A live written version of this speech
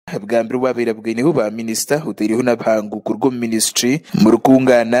bwa mbere wabera bweneho ba minister utiriho nabanguko rwo ministry mu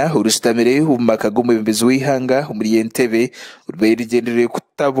rukungana urustamire umakago mu bembezo wihanga muri Entebbe urubere rigendereye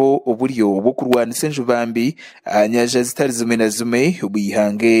kutabo uburyo bwo kurwana Enjubambi Enyanja zitari zimwe na zimwe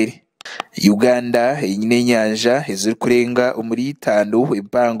ubuyihangere Uganda Enyanja izuri kurenga umuri 5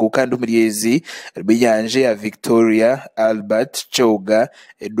 impango kandi umuriyezi Enyanja ya Victoria Albert Choga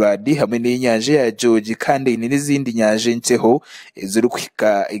Edward hamwe n'Enyanja ya George kandi n'izindi nyanja nceho izuri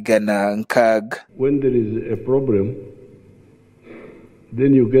kwika igana nkaga. When there is a problem,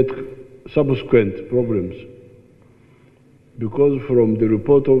 then you get subsequent problems, because from the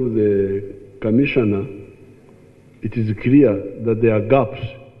report of the commissioner it is clear that there are gaps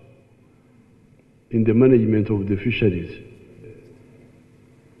in the management of the fisheries.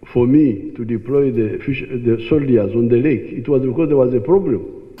 For me to deploy the soldiers on the lake, it was because there was a problem.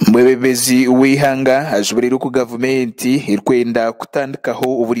 Mwebezi wihanga ajuburira ku government irkwenda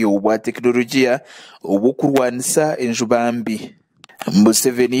kutandikaho uburyo bwa teknolojia ubukurwanisa Enjubambi.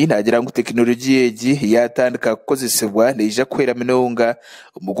 Museveni nagira ngo teknolojia yeji yatandika kukozesebwa neja kwera minonga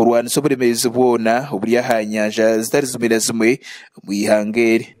umukurwanisa uburemezi bwona uburiya hanyanja zitari zimwe zimwe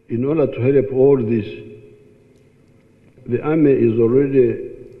mwihangere. In order to help all this, the army is already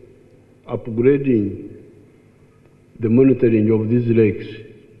upgrading the monitoring of these lakes.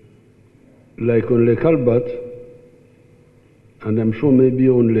 Like on Lake Albert, and I'm sure maybe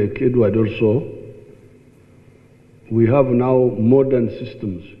on Lake Edward also, we have now modern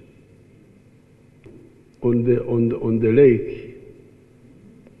systems. On the lake,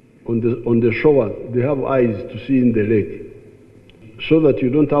 on the shore, they have eyes to see in the lake, so that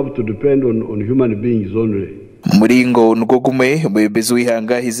you don't have to depend on human beings only. Muringo nugogume umuyobozi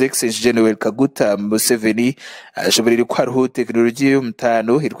wihanga His Excellency General Kaguta Museveni ashoborera ko hariho teknolojia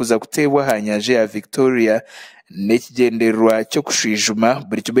y'umutano irikuza gutebwa hanyanje ya Victoria n'ekigenderwa cyo kushijuma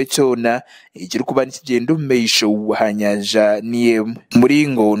buri kibe cyona ikiri kuba n'ikigendo meisho hanyanja niye.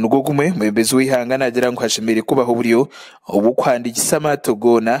 Muringo nugogume umuyobozi wihanga nagira ngo hashimire kubaho buryo ubukwandikisa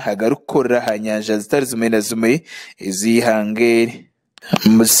amatogona hagarukora hanyanja zitari zimwe na zimwe izihangere.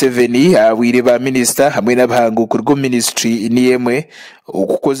 Museveni awire ba minister hamwe n'abahanguko rwo ministry niyemwe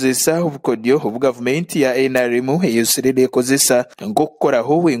ukukozesa ubukodyo ubu government ya NRM yoserere kozesa ngo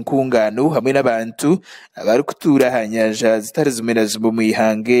koraho wenkungano hamwe n'abantu abari kutura hanyanja zitari zimwe na zimwe mu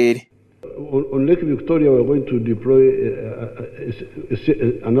ihangere. On Lake Victoria, we are going to deploy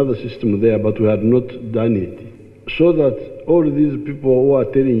another system there, but we had not done it, so that all these people who are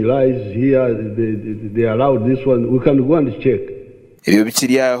telling lies here, they allowed this one, we can go and check. Ibyo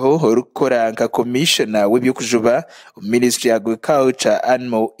bikiriyaho rukora nka commissioner w'ibyo kujuba Ministry of Agriculture,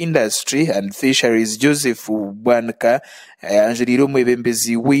 Animal Industry and Fisheries Joseph Bwanka anjiriro mu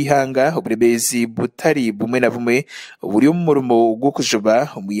bembezi wihanga uburebezi butari bumwe na bumwe buri mu murimo gwo kujuba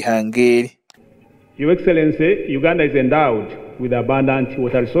mu ihangere. Your Excellency, Uganda is endowed with abundant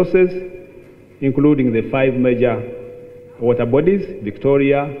water resources, including the 5 major water bodies: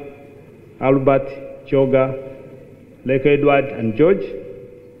 Victoria, Albert, Choga, Lake Edward and George,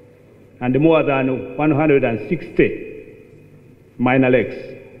 and more than 160 minor lakes,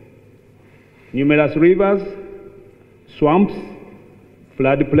 numerous rivers, swamps,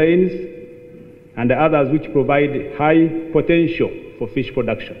 floodplains, and others which provide high potential for fish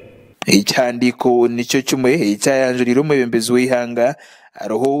production. Icyandiko nicyo cyumwe icyayanjuriro mu bembezi wihanga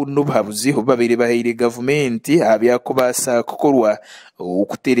aroho n'ubuhabuzi babiri bahire government abiyakubasa kukorwa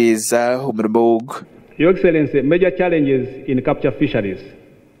ukutereza umurimo. Your Excellency, major challenges in capture fisheries.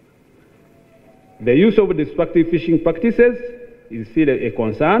 The use of destructive fishing practices is still a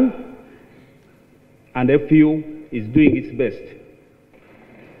concern, and FPU is doing its best.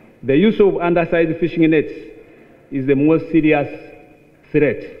 The use of undersized fishing nets is the most serious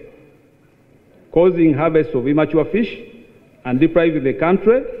threat, causing harvest of immature fish and depriving the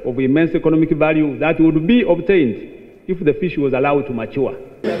country of immense economic value that would be obtained if the fish was allowed to mature.